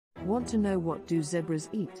Want to know what do zebras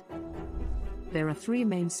eat? There are three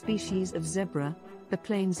main species of zebra: the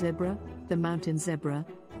plain zebra, the mountain zebra,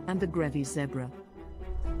 and the Grevy's zebra.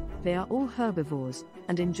 They are all herbivores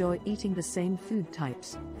and enjoy eating the same food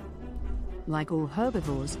types. Like all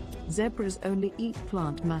herbivores, zebras only eat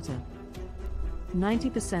plant matter.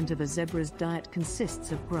 90% of a zebra's diet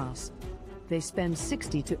consists of grass. They spend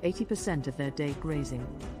 60 to 80% of their day grazing.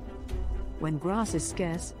 When grass is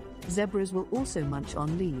scarce, zebras will also munch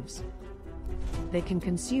on leaves. They can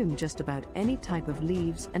consume just about any type of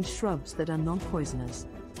leaves and shrubs that are non-poisonous.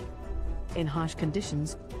 In harsh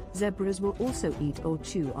conditions, zebras will also eat or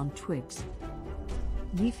chew on twigs.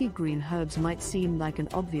 Leafy green herbs might seem like an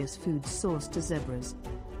obvious food source to zebras.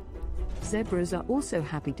 Zebras are also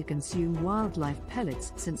happy to consume wildlife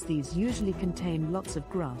pellets since these usually contain lots of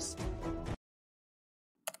grass.